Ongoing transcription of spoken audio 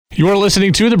You are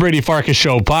listening to the Brady Farkas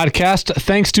Show podcast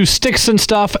thanks to Sticks and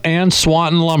Stuff and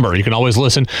Swanton Lumber. You can always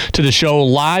listen to the show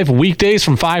live weekdays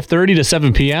from 5:30 to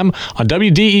 7 p.m. on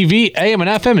WDEV, AM and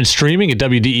FM, and streaming at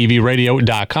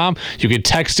WDEVradio.com. You can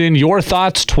text in your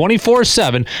thoughts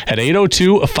 24/7 at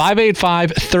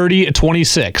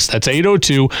 802-585-3026. That's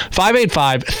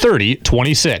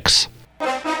 802-585-3026.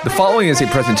 The following is a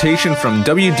presentation from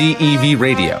WDEV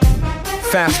Radio.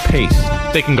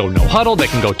 Fast-paced. They can go no huddle, they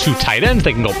can go two tight ends,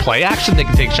 they can go play action, they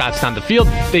can take shots down the field,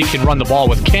 they can run the ball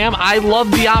with Cam. I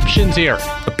love the options here.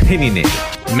 Opinionated.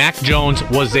 Mac Jones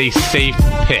was a safe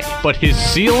pick, but his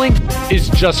ceiling is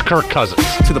just Kirk Cousins.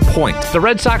 To the point. The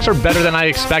Red Sox are better than I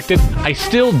expected. I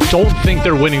still don't think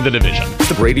they're winning the division. It's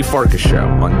the Brady Farkas Show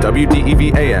on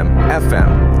WDEV AM,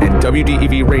 FM, and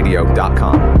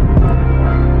WDEVradio.com.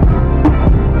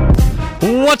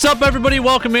 What's up, everybody?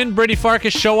 Welcome in. Brady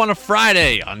Farkas Show on a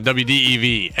Friday on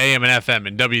WDEV, AM and FM,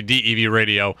 and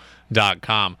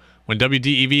WDEVradio.com. When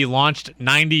WDEV launched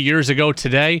 90 years ago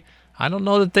today, I don't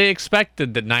know that they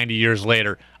expected that 90 years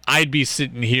later I'd be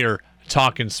sitting here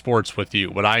talking sports with you.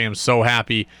 But I am so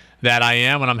happy that I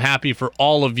am, and I'm happy for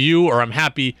all of you, or I'm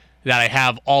happy that I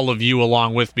have all of you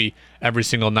along with me every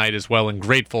single night as well, and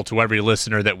grateful to every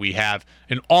listener that we have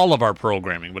in all of our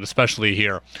programming, but especially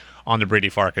here on the Brady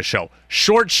Farkas Show.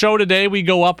 Short show today. We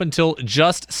go up until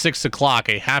just 6 o'clock,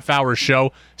 a half-hour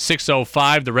show,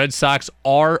 6:05. The Red Sox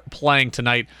are playing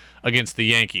tonight against the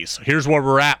Yankees. Here's where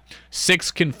we're at.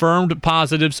 6 confirmed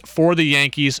positives for the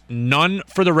Yankees, none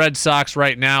for the Red Sox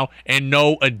right now, and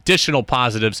no additional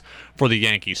positives for the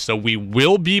Yankees. So we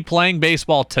will be playing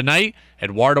baseball tonight.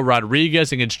 Eduardo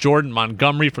Rodriguez against Jordan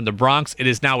Montgomery from the Bronx. It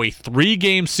is now a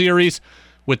 3-game series,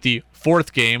 with the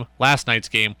 4th game, last night's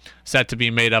game, set to be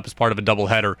made up as part of a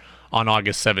doubleheader on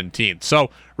August 17th.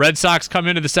 So Red Sox come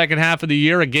into the second half of the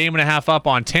year, a game and a half up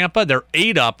on Tampa. They're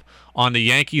 8 up on the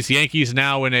Yankees. Yankees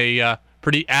now in a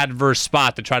pretty adverse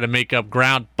spot to try to make up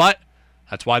ground, but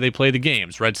that's why they play the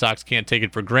games. Red Sox can't take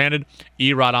it for granted.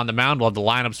 Erod on the mound. We'll have the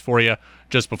lineups for you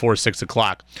just before 6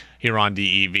 o'clock here on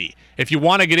DEV. If you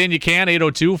want to get in, you can.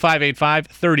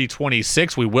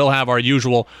 802-585-3026. We will have our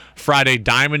usual Friday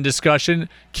Diamond discussion.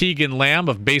 Keegan Lamb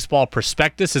of Baseball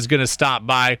Prospectus is going to stop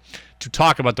by to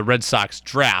talk about the Red Sox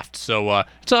draft. So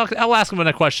I'll ask him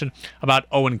a question about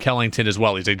Owen Kellington as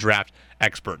well. He's a draft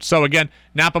expert. So again,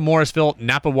 Napa Morrisville,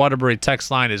 Napa Waterbury text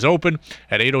line is open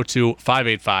at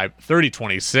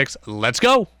 802-585-3026. Let's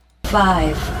go.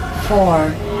 5, 4,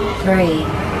 3,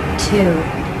 2,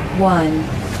 1.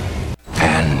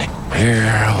 And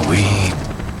here we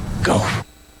go.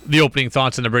 The opening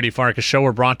thoughts in the Brady Farkas Show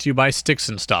are brought to you by Sticks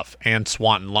and Stuff and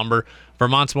Swanton Lumber,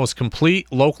 Vermont's most complete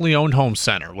locally owned home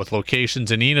center, with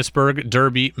locations in Enosburg,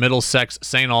 Derby, Middlesex,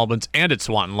 St. Albans, and at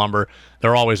Swanton Lumber.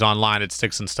 They're always online at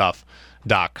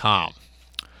sticksandstuff.com.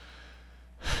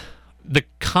 The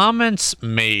comments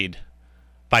made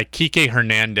by Kike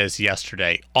Hernandez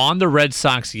yesterday on the Red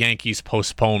Sox-Yankees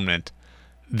postponement,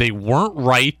 they weren't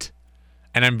right,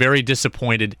 and I'm very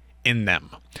disappointed in them.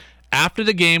 After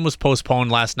the game was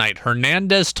postponed last night,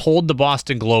 Hernandez told the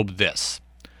Boston Globe this: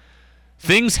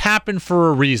 "Things happen for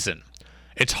a reason.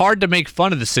 It's hard to make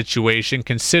fun of the situation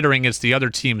considering it's the other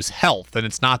team's health and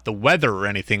it's not the weather or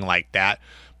anything like that,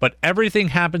 but everything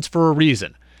happens for a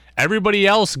reason. Everybody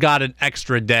else got an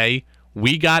extra day.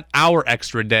 We got our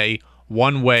extra day,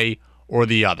 one way or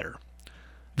the other."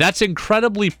 That's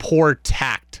incredibly poor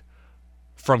tact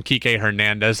from Kike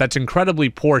Hernandez. That's incredibly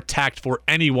poor tact for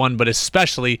anyone, but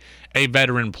especially a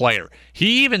veteran player.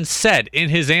 He even said in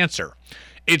his answer,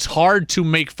 it's hard to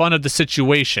make fun of the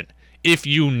situation. If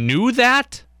you knew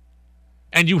that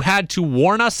and you had to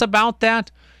warn us about that,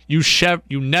 you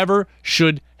never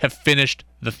should have finished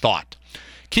the thought.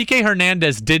 Kike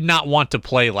Hernandez did not want to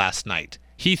play last night.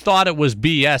 He thought it was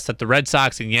BS that the Red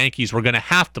Sox and Yankees were going to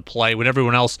have to play when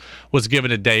everyone else was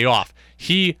given a day off.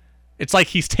 It's like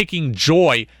he's taking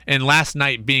joy in last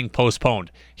night being postponed.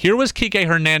 Here was Kike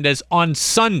Hernandez on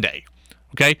Sunday,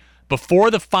 okay, before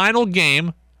the final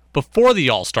game, before the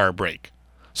All-Star break.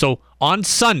 So on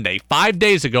Sunday, 5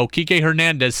 days ago, Kike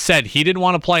Hernandez said he didn't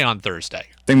want to play on Thursday.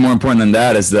 I think more important than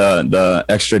that is the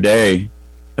extra day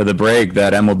of the break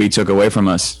that MLB took away from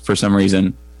us for some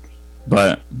reason.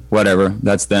 But whatever,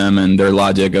 that's them and their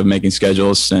logic of making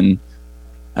schedules. And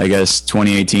I guess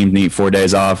 2018 need 4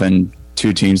 days off and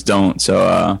 2 teams don't.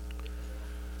 So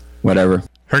whatever.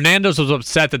 Hernandez was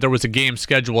upset that there was a game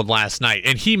scheduled last night,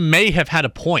 and he may have had a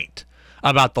point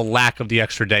about the lack of the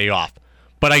extra day off.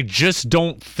 But I just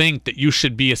don't think that you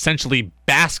should be essentially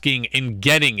basking in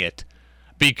getting it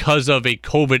because of a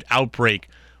COVID outbreak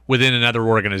within another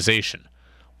organization.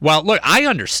 Well, look, I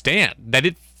understand that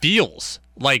it feels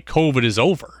like COVID is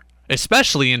over.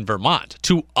 especially in Vermont.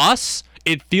 To us,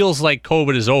 it feels like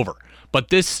COVID is over. But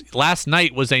this last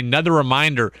night was another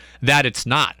reminder that it's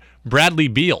not. Bradley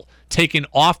Beal taken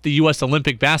off the U.S.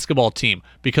 Olympic basketball team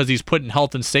because he's put in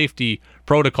health and safety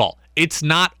protocol. It's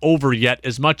not over yet,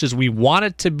 as much as we want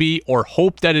it to be, or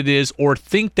hope that it is, or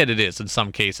think that it is in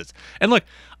some cases. And look,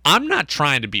 I'm not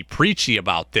trying to be preachy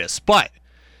about this, but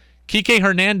Kike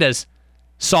Hernandez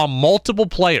saw multiple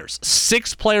players,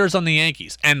 6 players on the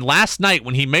Yankees. And last night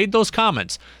when he made those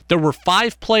comments, there were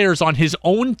 5 players on his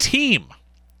own team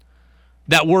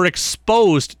that were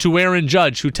exposed to Aaron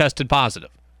Judge who tested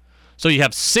positive. So you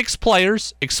have 6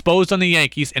 players exposed on the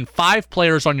Yankees and 5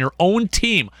 players on your own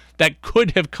team that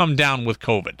could have come down with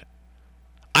COVID.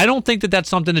 I don't think that that's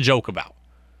something to joke about.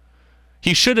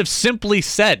 He should have simply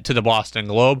said to the Boston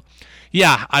Globe,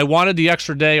 yeah, I wanted the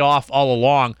extra day off all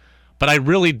along, but I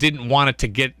really didn't want to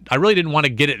get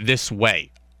it this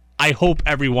way. I hope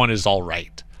everyone is all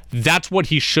right. That's what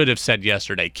he should have said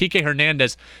yesterday. Kike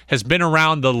Hernandez has been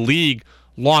around the league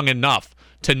long enough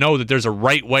to know that there's a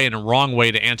right way and a wrong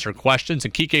way to answer questions,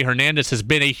 and Kike Hernandez has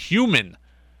been a human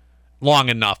long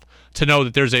enough to know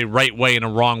that there's a right way and a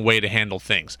wrong way to handle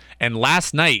things. And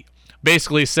last night,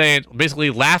 basically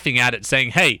laughing at it,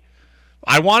 saying, hey,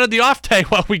 I wanted the off day.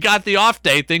 Well, we got the off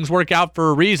day. Things work out for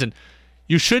a reason.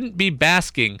 You shouldn't be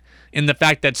basking in the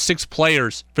fact that 6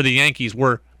 players for the Yankees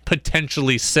were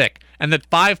potentially sick, and that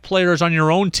 5 players on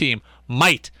your own team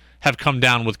might have come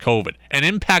down with COVID and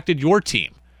impacted your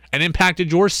team and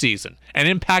impacted your season and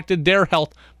impacted their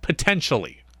health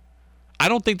potentially. I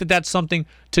don't think that that's something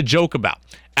to joke about.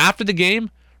 After the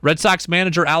game, Red Sox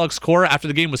manager Alex Cora, after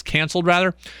the game was canceled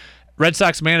rather, Red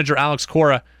Sox manager Alex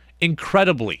Cora,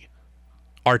 incredibly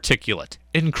articulate,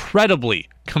 incredibly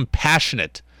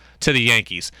compassionate to the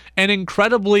Yankees, and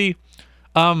incredibly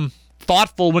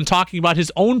thoughtful when talking about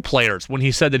his own players when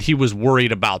he said that he was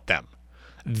worried about them.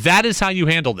 That is how you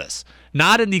handle this.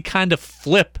 Not in the kind of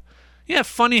flip, yeah,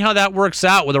 funny how that works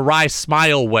out with a wry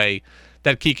smile way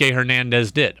that Kike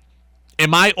Hernandez did.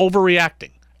 Am I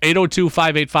overreacting?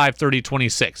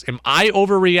 802-585-3026. Am I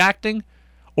overreacting,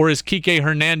 or is Kike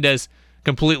Hernandez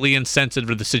completely insensitive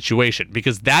to the situation?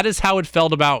 Because that is how it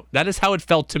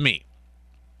felt to me.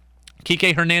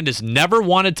 Kike Hernandez never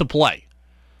wanted to play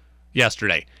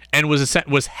yesterday and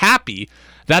was happy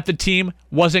that the team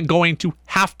wasn't going to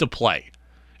have to play.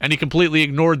 And he completely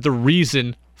ignored the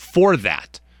reason for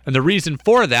that. And the reason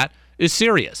for that is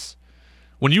serious.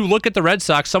 When you look at the Red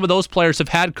Sox, some of those players have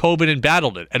had COVID and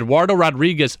battled it. Eduardo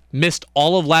Rodriguez missed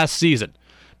all of last season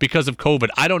because of COVID.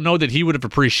 I don't know that he would have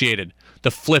appreciated the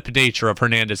flip nature of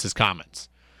Hernandez's comments.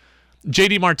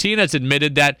 JD Martinez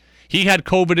admitted that he had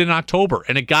COVID in October,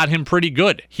 and it got him pretty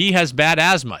good. He has bad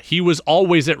asthma. He was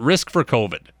always at risk for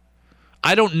COVID.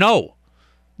 I don't know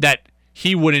that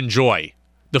he would enjoy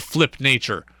the flip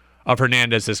nature of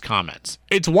Hernandez's comments.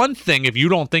 It's one thing if you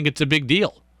don't think it's a big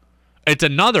deal. It's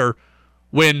another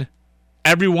when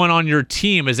everyone on your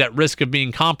team is at risk of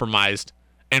being compromised,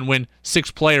 and when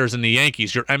 6 players in the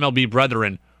Yankees, your MLB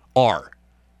brethren, are.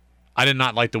 I did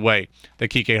not like the way that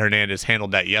Kike Hernandez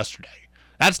handled that yesterday.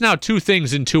 That's now 2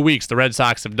 things in 2 weeks the Red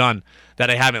Sox have done that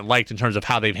I haven't liked in terms of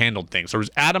how they've handled things. There was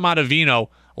Adam Ottavino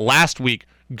last week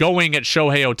going at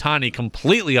Shohei Ohtani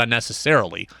completely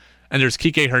unnecessarily, and there's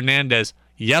Kike Hernandez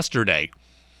yesterday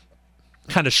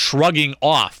kind of shrugging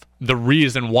off the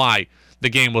reason why the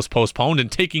game was postponed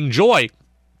and taking joy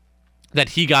that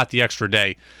he got the extra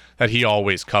day that he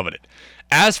always coveted.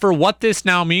 As for what this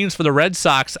now means for the Red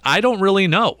Sox, I don't really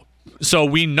know. So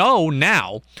we know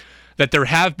now that there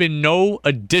have been no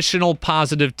additional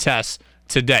positive tests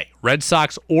today, Red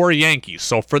Sox or Yankees.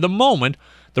 So for the moment,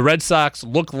 the Red Sox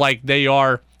look like they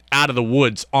are out of the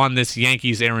woods on this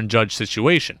Yankees-Aaron Judge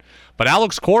situation. But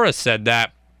Alex Cora said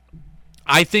that,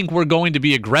 I think we're going to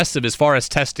be aggressive as far as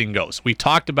testing goes. We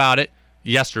talked about it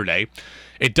yesterday.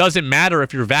 It doesn't matter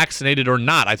if you're vaccinated or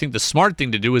not. I think the smart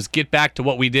thing to do is get back to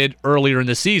what we did earlier in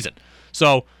the season.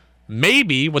 So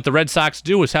maybe what the Red Sox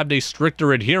do is have a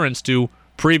stricter adherence to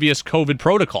previous COVID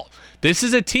protocol. This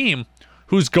is a team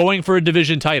who's going for a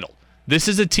division title. This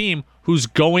is a team who's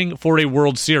going for a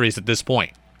World Series at this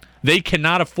point. They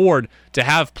cannot afford to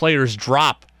have players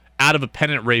drop out of a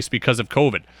pennant race because of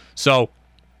COVID. So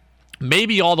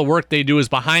maybe all the work they do is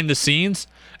behind the scenes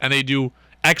and they do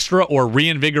extra or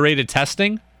reinvigorated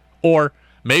testing, or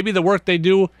maybe the work they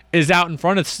do is out in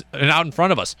front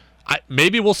of us.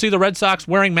 Maybe we'll see the Red Sox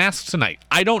wearing masks tonight.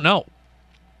 I don't know.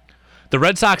 The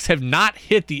Red Sox have not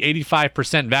hit the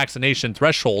 85% vaccination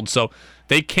threshold, so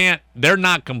they're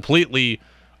not completely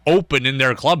open in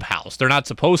their clubhouse. They're not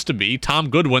supposed to be.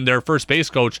 Tom Goodwin, their first base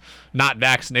coach, not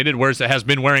vaccinated, whereas has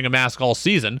been wearing a mask all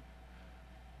season.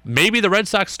 maybe the Red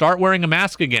Sox start wearing a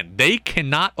mask again. They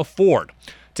cannot afford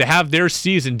to have their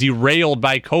season derailed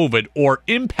by COVID or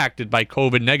impacted by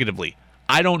COVID negatively.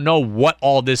 I don't know what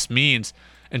all this means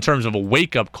in terms of a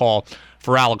wake-up call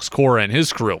for Alex Cora and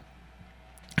his crew.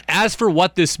 As for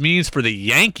what this means for the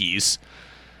Yankees,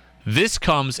 this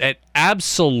comes at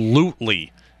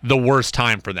absolutely the worst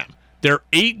time for them. They're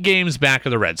 8 games back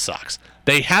of the Red Sox.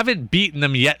 They haven't beaten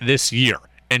them yet this year,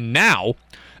 and now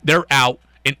they're out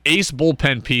an ace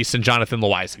bullpen piece in Jonathan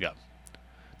Loaizaga.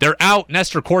 They're out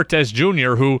Nestor Cortes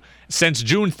Jr., who since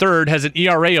June 3rd has an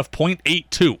ERA of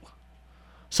 .82.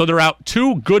 So they're out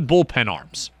 2 good bullpen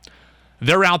arms.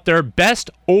 They're out their best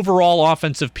overall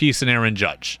offensive piece in Aaron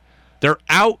Judge. They're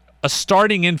out a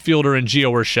starting infielder in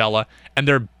Gio Urshela and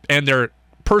their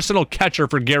personal catcher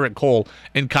for Garrett Cole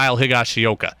in Kyle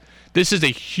Higashioka. This is a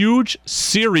huge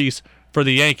series for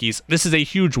the Yankees. This is a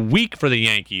huge week for the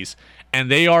Yankees, and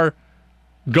they are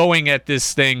going at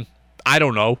this thing, I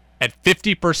don't know, at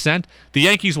 50%. The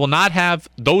Yankees will not have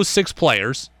those 6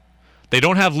 players. They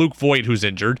don't have Luke Voit, who's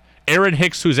injured, Aaron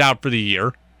Hicks, who's out for the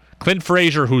year, Clint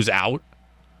Frazier, who's out.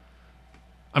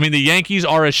 I mean, the Yankees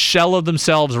are a shell of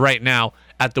themselves right now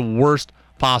at the worst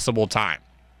possible time.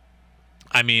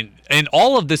 I mean, and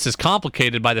all of this is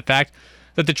complicated by the fact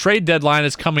that the trade deadline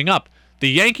is coming up. The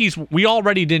Yankees, we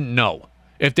already didn't know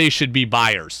if they should be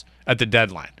buyers at the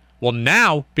deadline. Well,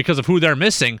 now, because of who they're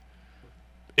missing,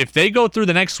 if they go through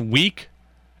the next week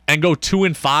and go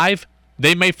 2-5,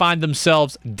 they may find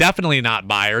themselves definitely not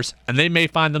buyers, and they may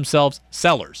find themselves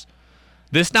sellers.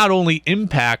 This not only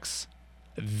impacts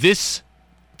this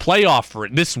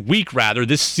this week,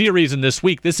 this series in this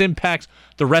week, this impacts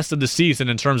the rest of the season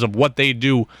in terms of what they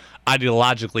do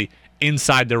ideologically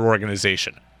inside their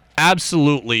organization.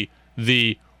 Absolutely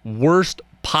the worst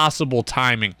possible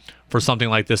timing for something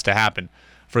like this to happen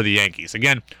for the Yankees.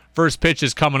 Again, first pitch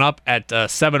is coming up at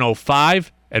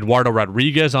 7:05. Eduardo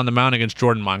Rodriguez on the mound against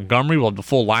Jordan Montgomery. We'll have the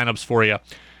full lineups for you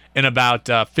in about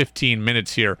 15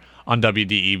 minutes here on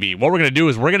WDEV. What we're going to do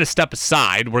is we're going to step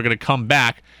aside. We're going to come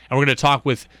back, and we're going to talk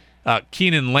with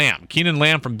Keanan Lamb. Keanan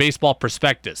Lamb from Baseball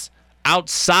Prospectus.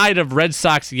 Outside of Red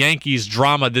Sox-Yankees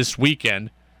drama this weekend,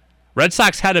 Red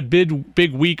Sox had a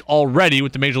big week already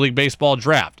with the Major League Baseball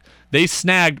draft. They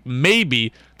snagged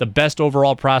maybe the best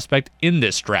overall prospect in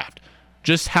this draft.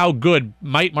 Just how good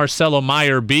might Marcelo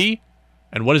Meyer be,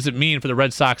 and what does it mean for the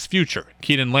Red Sox future?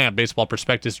 Keanan Lamb, Baseball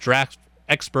Prospectus draft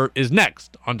expert, is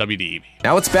next on WDEV.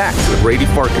 Now it's back to the Brady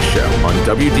Farkas Show on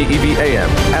WDEV AM,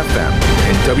 FM,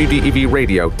 and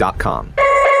WDEVradio.com.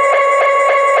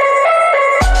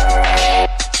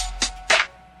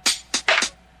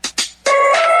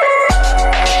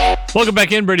 Welcome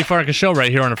back in, Brady Farkas Show, right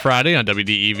here on a Friday on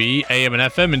WDEV, AM and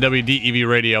FM, and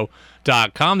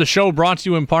WDEVradio.com. The show brought to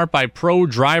you in part by Pro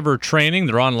Driver Training.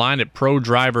 They're online at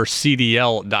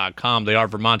ProDriverCDL.com. They are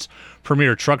Vermont's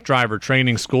premier truck driver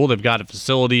training school. They've got a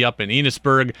facility up in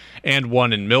Enosburg and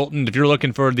one in Milton. If you're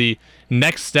looking for the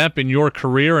next step in your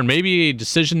career and maybe a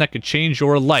decision that could change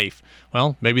your life,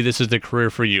 well, maybe this is the career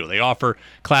for you. They offer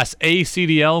Class A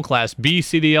CDL, Class B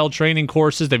CDL training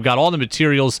courses. They've got all the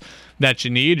materials that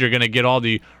you need. You're going to get all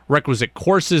the requisite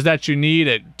courses that you need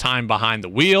at time behind the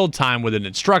wheel, time with an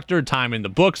instructor, time in the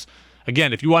books.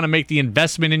 Again, if you want to make the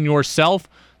investment in yourself,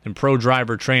 then Pro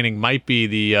Driver Training might be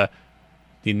the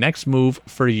next move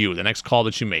for you, the next call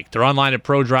that you make. They're online at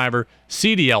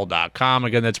ProDriverCDL.com.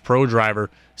 Again, that's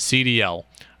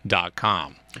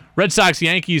ProDriverCDL.com. Red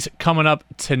Sox-Yankees coming up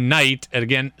tonight at,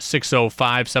 again,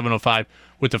 6:05, 7:05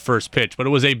 with the first pitch. But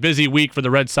it was a busy week for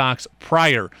the Red Sox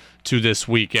prior to this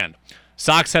weekend.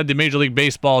 Sox had the Major League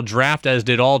Baseball draft, as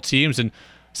did all teams, and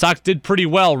Sox did pretty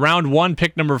well. Round 1,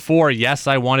 pick number 4. Yes,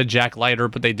 I wanted Jack Leiter,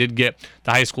 but they did get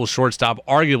the high school shortstop,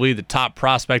 arguably the top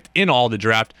prospect in all the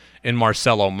draft, in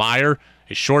Marcelo Meyer,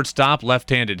 a shortstop,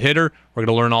 left-handed hitter. We're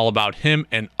going to learn all about him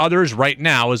and others right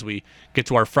now as we get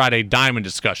to our Friday Diamond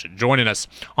discussion. Joining us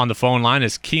on the phone line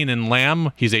is Keanan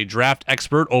Lamb. He's a draft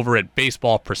expert over at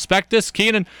Baseball Prospectus.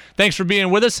 Keanan, thanks for being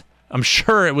with us. I'm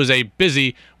sure it was a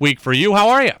busy week for you. How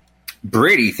are you?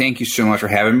 Brady, thank you so much for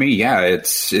having me. Yeah,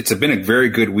 it's been a very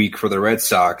good week for the Red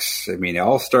Sox. I mean,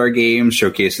 All-Star game,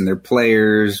 showcasing their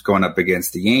players, going up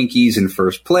against the Yankees in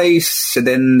first place, and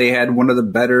then they had one of the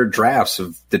better drafts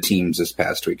of the teams this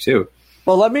past week, too.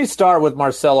 Well, let me start with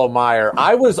Marcelo Meyer.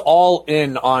 I was all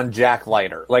in on Jack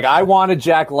Leiter. Like, I wanted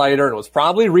Jack Leiter, and it was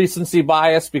probably recency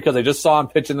bias because I just saw him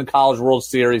pitch in the College World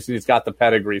Series, and he's got the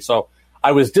pedigree. So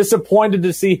I was disappointed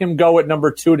to see him go at number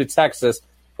 2 to Texas.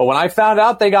 But when I found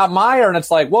out they got Meyer, and it's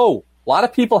like, whoa, a lot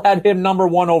of people had him number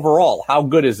 1 overall. How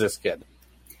good is this kid?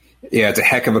 Yeah, it's a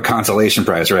heck of a consolation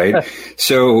prize, right?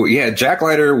 So, yeah, Jack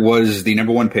Leiter was the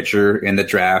number one pitcher in the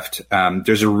draft.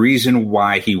 There's a reason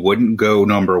why he wouldn't go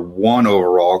number one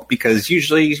overall, because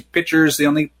usually pitchers, they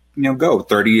only go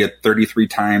 30 to 33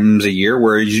 times a year,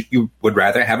 whereas you would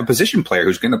rather have a position player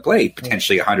who's going to play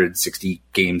potentially 160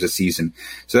 games a season.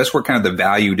 So that's where kind of the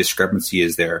value discrepancy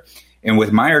is there. And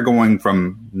with Meyer going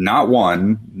from not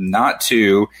one, not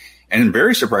two, and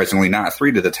very surprisingly not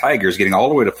three to the Tigers, getting all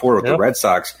the way to four with the Red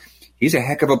Sox, he's a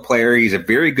heck of a player. He's a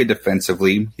very good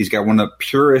defensively. He's got one of the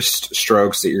purest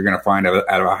strokes that you're going to find out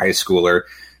of a high schooler.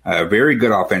 Very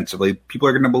good offensively. People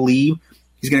are going to believe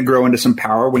he's going to grow into some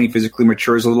power when he physically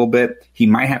matures a little bit. He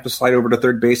might have to slide over to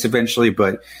third base eventually,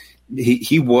 but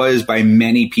he was, by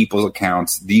many people's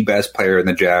accounts, the best player in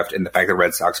the draft, and the fact that the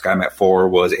Red Sox got him at 4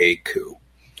 was a coup.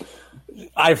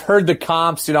 I've heard the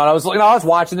comps. I was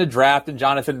watching the draft, and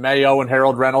Jonathan Mayo and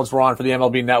Harold Reynolds were on for the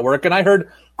MLB Network, and I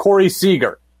heard Corey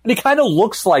Seager, and he kind of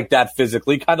looks like that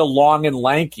physically, kind of long and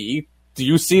lanky. Do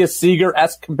you see a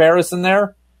Seager-esque comparison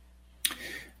there?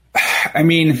 I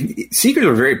mean, Seager's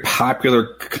a very popular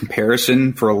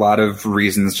comparison for a lot of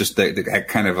reasons, just that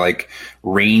kind of like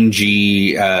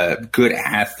rangy, good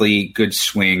athlete, good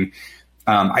swing.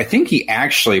 I think he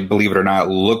actually, believe it or not,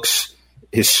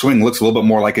 his swing looks a little bit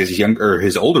more like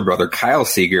his older brother, Kyle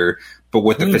Seager, but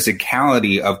with the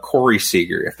physicality of Corey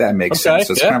Seager, if that makes sense.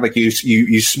 So it's kind of like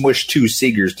you smush two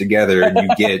Seagers together and you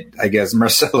get, I guess,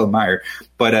 Marcelo Meyer.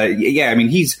 But I mean,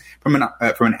 he's from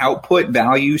an output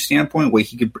value standpoint, what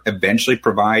he could eventually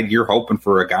provide. You're hoping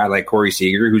for a guy like Corey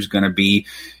Seager who's going to be,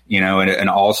 an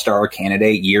all-star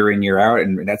candidate year in, year out,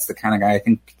 and that's the kind of guy I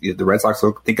think the Red Sox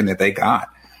are thinking that they got.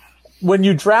 When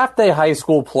you draft a high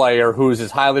school player who's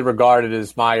as highly regarded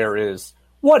as Meyer is,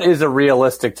 what is a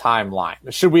realistic timeline?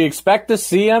 Should we expect to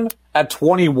see him at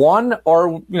 21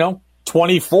 or,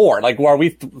 24? Like, are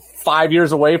we 5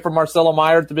 years away from Marcelo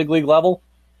Meyer at the big league level?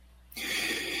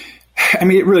 I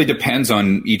mean, it really depends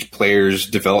on each player's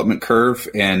development curve.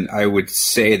 And I would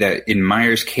say that in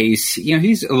Meyer's case,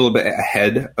 he's a little bit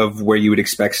ahead of where you would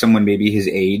expect someone maybe his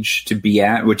age to be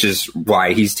at, which is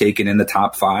why he's taken in the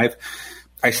top 5.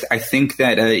 I think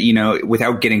that,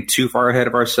 without getting too far ahead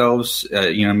of ourselves,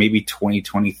 maybe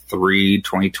 2023,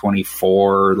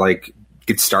 2024,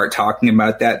 could start talking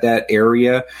about that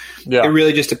area. Yeah. It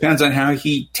really just depends on how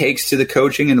he takes to the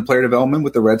coaching and the player development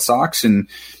with the Red Sox. And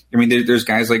I mean, there's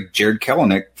guys like Jared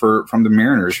Kelenic from the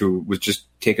Mariners, who was just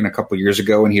taken a couple years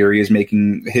ago, and here he is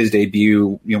making his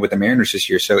debut, with the Mariners this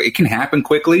year. So it can happen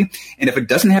quickly. And if it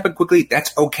doesn't happen quickly,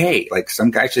 that's okay. Like, some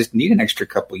guys just need an extra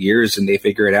couple years and they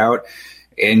figure it out.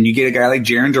 And you get a guy like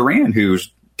Jarren Duran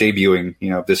who's debuting,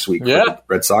 this week for the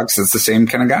Red Sox. It's the same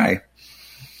kind of guy.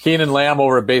 Keanan Lamb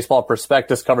over at Baseball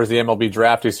Prospectus covers the MLB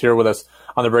draft. He's here with us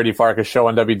on the Brady Farkas Show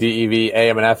on WDEV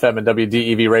AM and FM and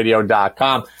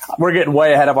WDEVradio.com. We're getting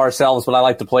way ahead of ourselves, but I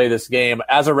like to play this game.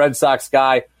 As a Red Sox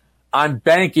guy, I'm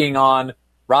banking on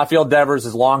Rafael Devers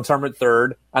as long-term at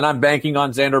third, and I'm banking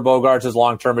on Xander Bogaerts as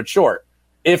long-term at short.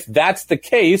 If that's the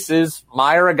case, is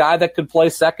Meyer a guy that could play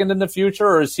second in the future,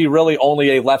 or is he really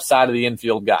only a left side of the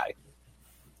infield guy?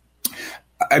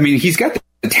 I mean, he's got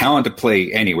the talent to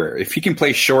play anywhere. If he can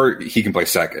play short, he can play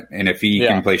second. And if he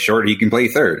can play short, he can play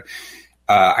third.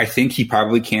 I think he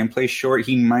probably can play short.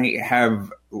 He might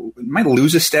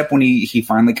lose a step when he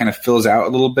finally kind of fills out a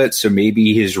little bit. So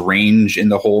maybe his range in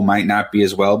the hole might not be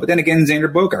as well. But then again,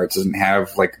 Xander Bogaerts doesn't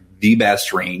have the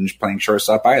best range playing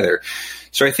shortstop either.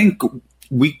 So I think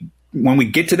when we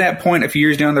get to that point a few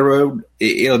years down the road,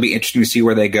 it'll be interesting to see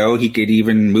where they go. He could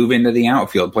even move into the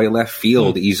outfield, play left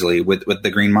field easily with the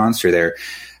Green Monster there.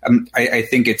 I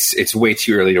think it's way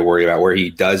too early to worry about where he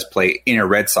does play in a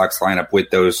Red Sox lineup with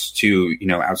those two,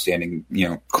 outstanding,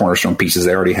 cornerstone pieces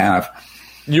they already have.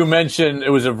 You mentioned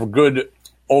it was a good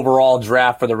overall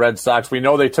draft for the Red Sox. We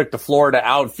know they took the Florida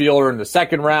outfielder in the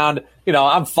second round.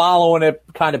 I'm following it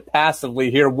kind of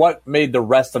passively here. What made the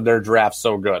rest of their draft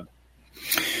so good?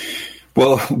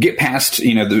 Well, get past,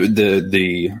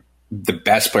 the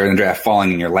best player in the draft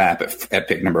falling in your lap at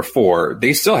pick number 4.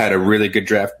 They still had a really good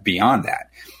draft beyond that.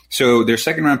 So their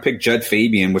second round pick, Judd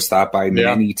Fabian, was thought by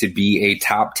many to be a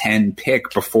top 10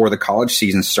 pick before the college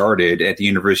season started at the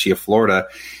University of Florida.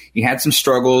 He had some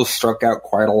struggles, struck out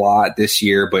quite a lot this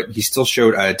year, but he still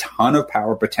showed a ton of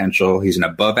power potential. He's an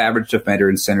above average defender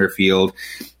in center field.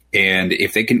 And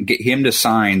if they can get him to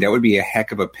sign, that would be a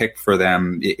heck of a pick for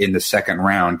them in the second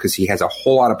round, because he has a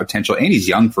whole lot of potential, and he's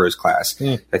young for his class.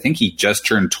 I think he just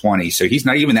turned 20, so he's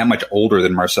not even that much older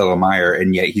than Marcelo Meyer,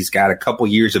 and yet he's got a couple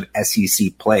years of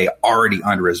SEC play already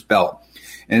under his belt.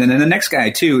 And then the next guy,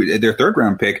 too, their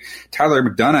third-round pick, Tyler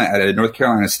McDonough out of North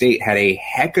Carolina State, had a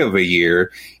heck of a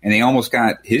year, and they almost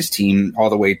got his team all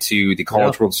the way to the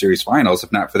College World Series finals,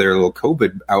 if not for their little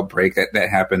COVID outbreak that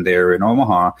happened there in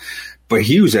Omaha. But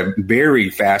he was a very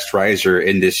fast riser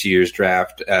in this year's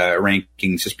draft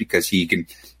rankings just because he can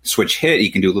switch hit. He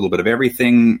can do a little bit of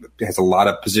everything. Has a lot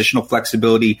of positional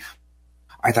flexibility.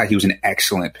 I thought he was an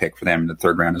excellent pick for them in the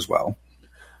third round as well.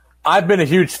 I've been a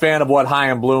huge fan of what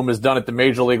Chaim Bloom has done at the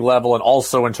major league level and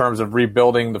also in terms of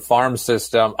rebuilding the farm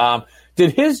system.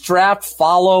 Did his draft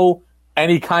follow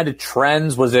any kind of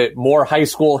trends? Was it more high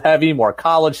school heavy, more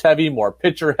college heavy, more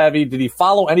pitcher heavy? Did he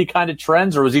follow any kind of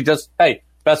trends, or was he just, hey,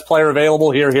 best player available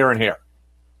here, here, and here?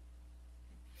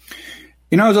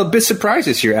 I was a bit surprised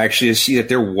this year, actually, to see that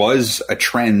there was a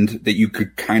trend that you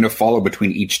could kind of follow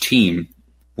between each team.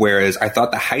 Whereas I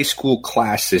thought the high school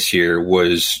class this year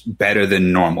was better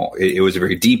than normal. It was a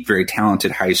very deep, very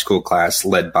talented high school class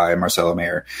led by Marcelo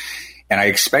Mayer. And I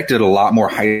expected a lot more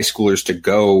high schoolers to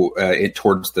go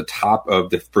towards the top of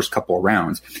the first couple of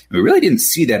rounds. We really didn't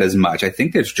see that as much. I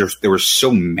think there were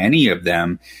so many of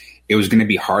them. It was going to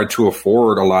be hard to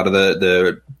afford a lot of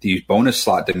the bonus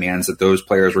slot demands that those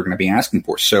players were going to be asking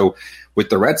for. So with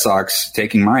the Red Sox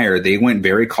taking Mayer, they went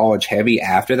very college heavy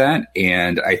after that.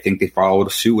 And I think they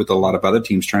followed suit with a lot of other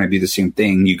teams trying to do the same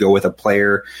thing. You go with a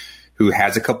player who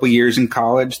has a couple years in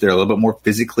college. They're a little bit more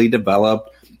physically developed.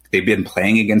 They've been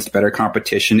playing against better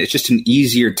competition. It's just an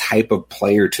easier type of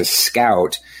player to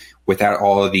scout without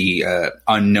all of the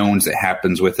unknowns that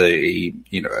happens with a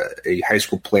high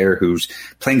school player who's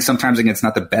playing sometimes against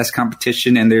not the best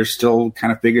competition, and they're still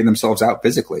kind of figuring themselves out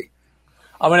physically.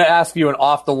 I'm going to ask you an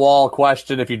off-the-wall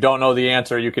question. If you don't know the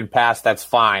answer, you can pass. That's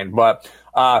fine. But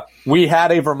we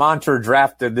had a Vermonter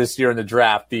drafted this year in the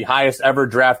draft, the highest ever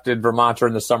drafted Vermonter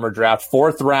in the summer draft,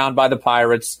 4th round by the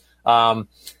Pirates.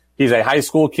 He's a high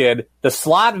school kid. The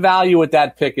slot value with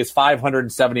that pick is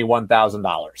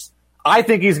 $571,000. I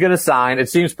think he's going to sign. It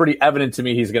seems pretty evident to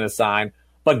me he's going to sign.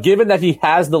 But given that he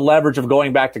has the leverage of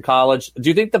going back to college, do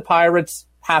you think the Pirates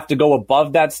have to go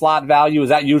above that slot value? Is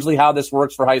that usually how this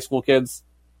works for high school kids?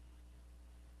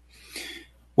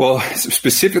 Well,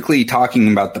 specifically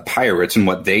talking about the Pirates and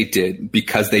what they did,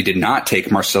 because they did not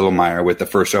take Marcelo Mayer with the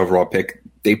first overall pick,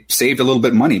 they saved a little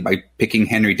bit of money by picking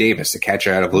Henry Davis, the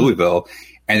catcher out of Louisville,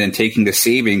 and then taking the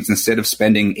savings. Instead of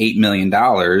spending $8 million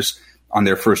on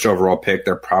their first overall pick,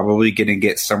 they're probably going to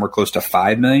get somewhere close to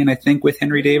 $5 million, I think, with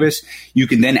Henry Davis. You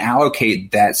can then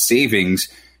allocate that savings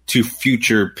to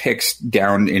future picks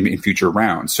down in future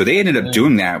rounds. So they ended up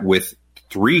doing that with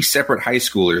 3 separate high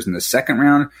schoolers in the 2nd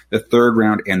round, the 3rd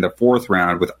round, and the 4th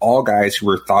round, with all guys who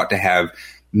were thought to have $1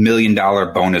 million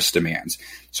bonus demands.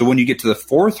 So when you get to the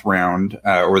 4th round,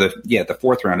 the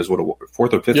 4th round is what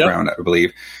 4th or 5th round, I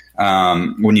believe.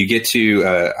 When you get to,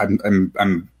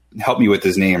 I'm help me with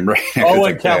his name, right?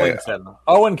 Owen Kellington.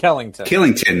 Owen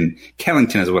Kellington.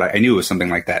 Kellington is what I knew it was something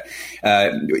like that.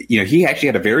 He actually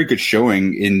had a very good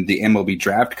showing in the MLB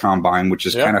Draft Combine, which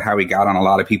is kind of how he got on a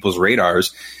lot of people's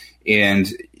radars. And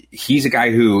he's a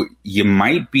guy who you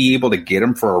might be able to get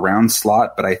him for a round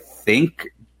slot, but I think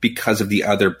because of the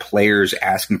other players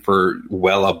asking for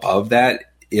well above that,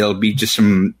 it'll be just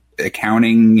some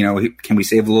accounting. Can we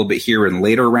save a little bit here in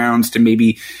later rounds to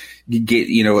maybe get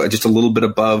just a little bit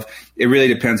above? It really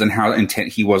depends on how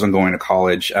intent he was on going to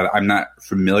college. I'm not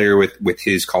familiar with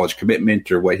his college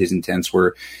commitment or what his intents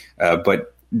were,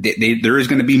 but there is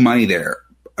going to be money there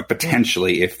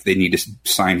potentially if they need to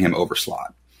sign him over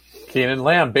slot. Keanan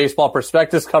Lamb, Baseball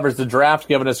Prospectus, covers the draft,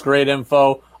 giving us great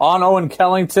info on Owen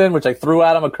Kellington, which I threw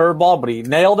at him a curveball, but he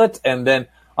nailed it, and then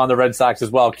on the Red Sox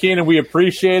as well. Keanan, we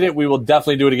appreciate it. We will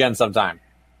definitely do it again sometime.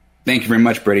 Thank you very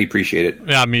much, Brady. Appreciate it.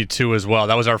 Yeah, me too as well.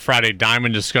 That was our Friday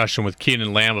Diamond discussion with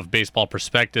Keanan Lamb of Baseball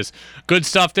Prospectus. Good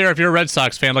stuff there if you're a Red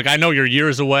Sox fan. Like, I know you're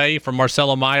years away from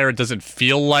Marcelo Mayer. It doesn't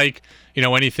feel like,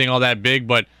 anything all that big,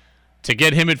 but to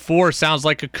get him at 4 sounds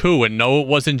like a coup. And no, it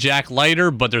wasn't Jack Leiter,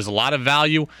 but there's a lot of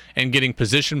value in getting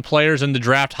position players in the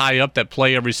draft high up that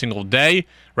play every single day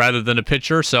rather than a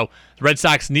pitcher. So the Red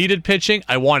Sox needed pitching.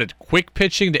 I wanted quick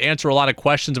pitching to answer a lot of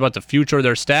questions about the future of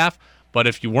their staff. But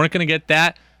if you weren't going to get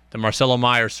that, then Marcelo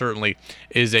Mayer certainly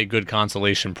is a good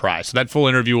consolation prize. So that full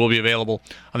interview will be available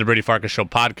on the Brady Farkas Show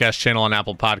podcast channel, on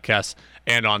Apple Podcasts,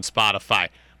 and on Spotify.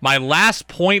 My last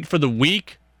point for the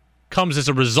week comes as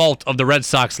a result of the Red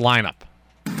Sox lineup.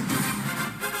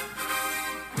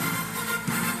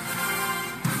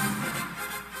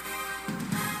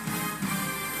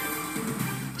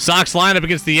 Sox lineup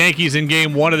against the Yankees in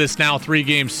Game 1 of this now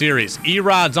 3-game series.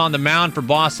 Erod's on the mound for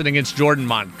Boston against Jordan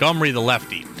Montgomery, the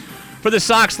lefty. For the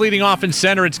Sox, leading off in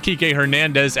center, it's Kike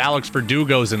Hernandez. Alex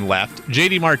Verdugo's in left.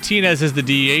 JD Martinez is the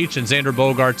DH, and Xander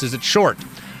Bogaerts is at short.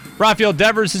 Rafael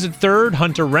Devers is at third.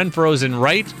 Hunter Renfroe's in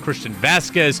right. Christian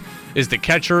Vasquez is the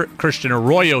catcher. Christian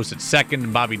Arroyo's at second,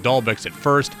 and Bobby Dahlbeck's at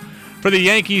first. For the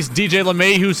Yankees, DJ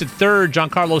LeMahieu's at third.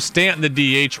 Giancarlo Stanton, the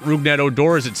DH. Rougned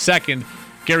Odor is at second.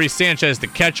 Gary Sanchez, the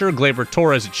catcher. Gleyber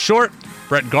Torres at short.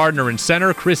 Brett Gardner in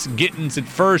center. Chris Gittens at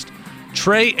first.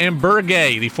 Trey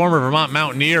Amburgey, the former Vermont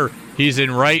Mountaineer, he's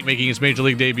in right, making his Major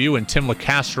League debut, and Tim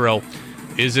LeCastro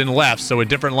is in left. So a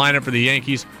different lineup for the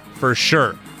Yankees for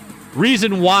sure.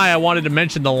 Reason why I wanted to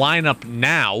mention the lineup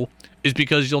now is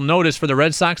because you'll notice for the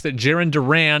Red Sox that Jarren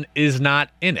Duran is not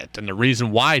in it. And the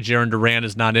reason why Jarren Duran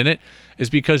is not in it is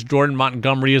because Jordan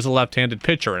Montgomery is a left-handed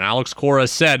pitcher. And Alex Cora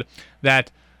said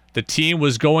that the team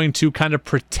was going to kind of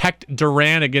protect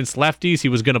Duran against lefties. He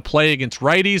was going to play against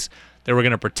righties. They were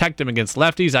going to protect him against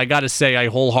lefties. I got to say, I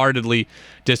wholeheartedly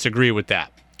disagree with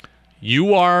that. You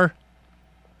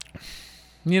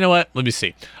know what? Let me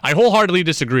see. I wholeheartedly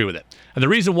disagree with it. And the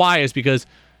reason why is because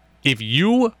if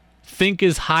you think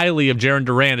as highly of Jarren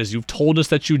Duran as you've told us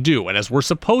that you do, and as we're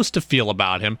supposed to feel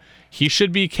about him, he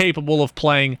should be capable of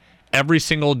playing every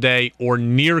single day or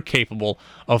near capable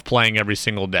of playing every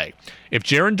single day. If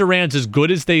Jarren Duran's as good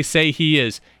as they say he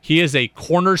is a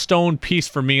cornerstone piece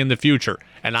for me in the future,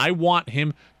 and I want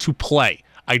him to play.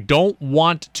 I don't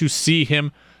want to see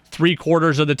him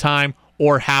 3/4 of the time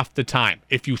or half the time.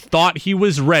 If you thought he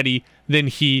was ready, then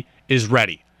he is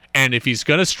ready. And if he's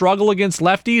going to struggle against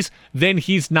lefties, then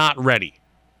he's not ready.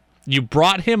 You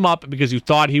brought him up because you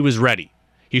thought he was ready.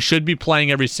 He should be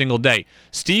playing every single day.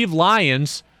 Steve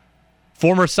Lyons,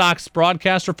 former Sox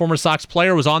broadcaster, former Sox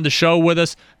player, was on the show with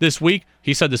us this week.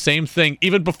 He said the same thing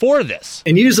even before this.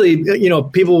 And usually,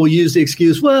 people will use the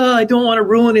excuse, well, I don't want to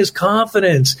ruin his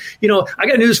confidence. I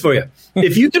got news for you.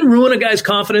 If you can ruin a guy's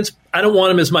confidence, I don't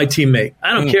want him as my teammate.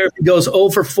 I don't care if he goes 0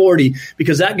 for 40,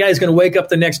 because that guy's going to wake up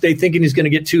the next day thinking he's going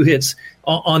to get 2 hits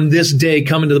on this day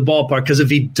coming to the ballpark. Because if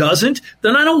he doesn't,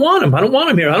 then I don't want him. I don't want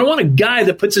him here. I don't want a guy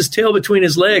that puts his tail between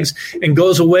his legs and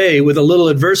goes away with a little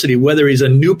adversity, whether he's a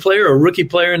new player or a rookie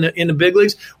player in the big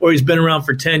leagues or he's been around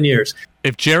for 10 years.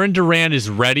 If Jarren Duran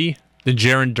is ready, then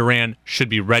Jarren Duran should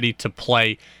be ready to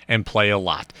play and play a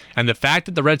lot. And the fact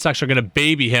that the Red Sox are going to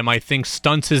baby him, I think,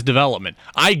 stunts his development.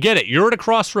 I get it. You're at a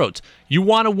crossroads. You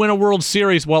want to win a World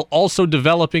Series while also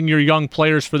developing your young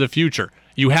players for the future.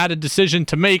 You had a decision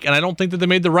to make, and I don't think that they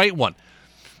made the right one.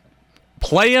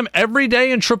 Play him every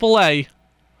day in AAA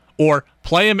or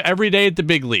play him every day at the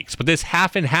big leagues. But this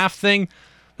half-and-half thing,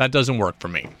 that doesn't work for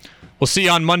me. We'll see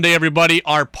you on Monday, everybody.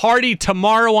 Our party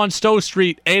tomorrow on Stowe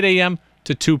Street, 8 a.m.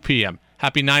 to 2 p.m.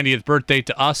 Happy 90th birthday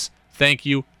to us. Thank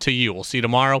you to you. We'll see you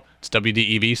tomorrow. It's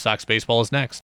WDEV. Sox Baseball is next.